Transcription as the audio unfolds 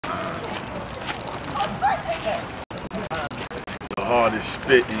The hardest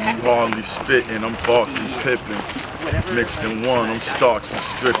spitting, you hardly spitting. I'm Barkley Pippin. Mixed in one, I'm Starks and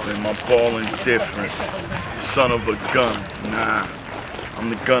stripping. My ballin' different. Son of a gun, nah. I'm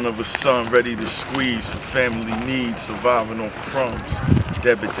the gun of a son, ready to squeeze for family needs, surviving off crumbs.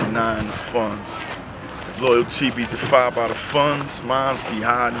 Debit denying the funds. If loyalty be defied by the funds, mines be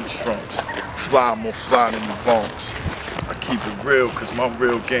hiding in trunks. Fly more fly than the Vonks. I keep it real, cause my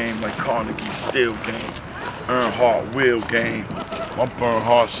real game like Carnegie's steel game. Earnhardt wheel game. My burn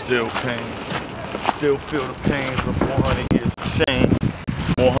heart still pain. Still feel the pains of 400 years of chains.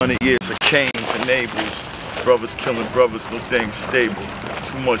 400 years of canes and Abels. Brothers killing brothers, no thing stable.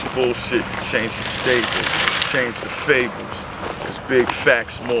 Too much bullshit to change the stable. Change the fables. Cause big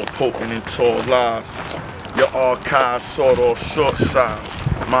facts more potent than tall lies. Your archives sort of short size.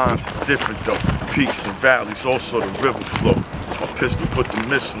 Mine's is different though. Peaks and valleys, also the river flow. My pistol put the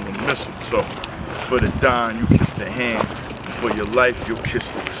missile in mistletoe. For the dying, you kiss the hand. For your life, you'll kiss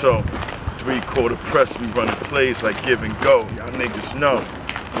the toe. 3/4 press, we running plays like give and go. Y'all niggas know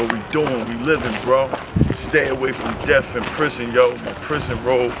what we doing, we living, bro. Stay away from death in prison, yo. My prison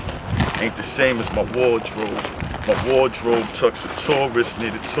robe ain't the same as my wardrobe. My wardrobe tucks a tourist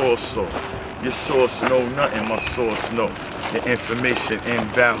near the torso. Your source know nothing, my source know. Your information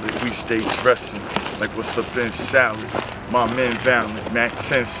invalid, we stay dressing like what's up in salad. My men valiant, Mac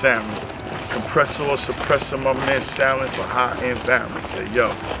 10 salad. Compressor or suppressor, my men silent, but high in balance. Say,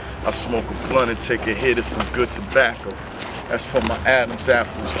 yo, I smoke a blunt and take a hit of some good tobacco. That's for my Adam's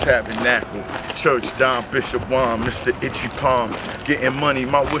apples, tabernacle. Church, Don, Bishop Juan, Mr. Itchy Palm. Getting money,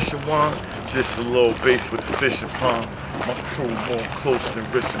 my wishing wand. Just a little bait for the fishing pond. My crew more close than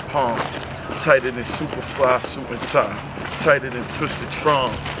wrist and palm. Tighter than Superfly, suit and tie. Tighter than Twisted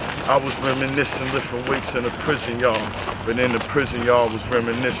Tron. I was reminiscing lifting weights in a prison yard. But in the prison yard was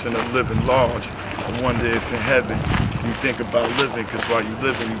reminiscing of living large. I wonder if in heaven you think about living, cause while you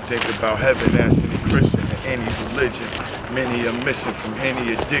living you think about heaven. Ask any Christian or any religion. Many are missing from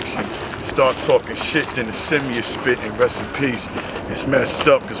any addiction. Start talking shit, then the simian spitting, rest in peace. It's messed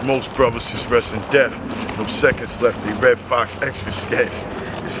up cause most brothers just rest in death. No seconds left, they Red Fox extra sketch.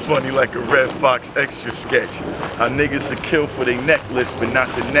 It's funny like a Red Fox extra sketch. How niggas are killed for their necklace, but not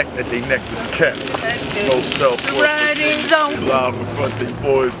the neck that they necklace kept. No self-worth. Live in front of they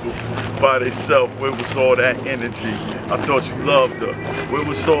boys, but by they self, where was all that energy? I thought you loved her. Where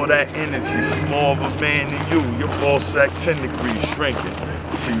was all that energy? She more of a man than you. Your ball sack 10 degrees shrinking.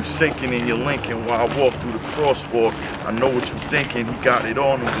 See you sinking in your Lincoln while I walk through the crosswalk. I know what you thinking. He got it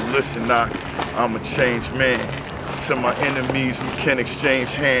on him, but listen, I'm a changed man. To my enemies, we can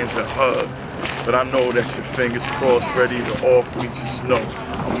exchange hands and hug. But I know that your fingers crossed, ready to off me. Just know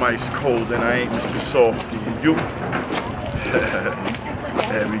I'm ice cold and I ain't Mr. Softy. And you,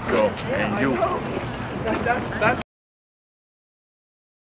 there we go. And you.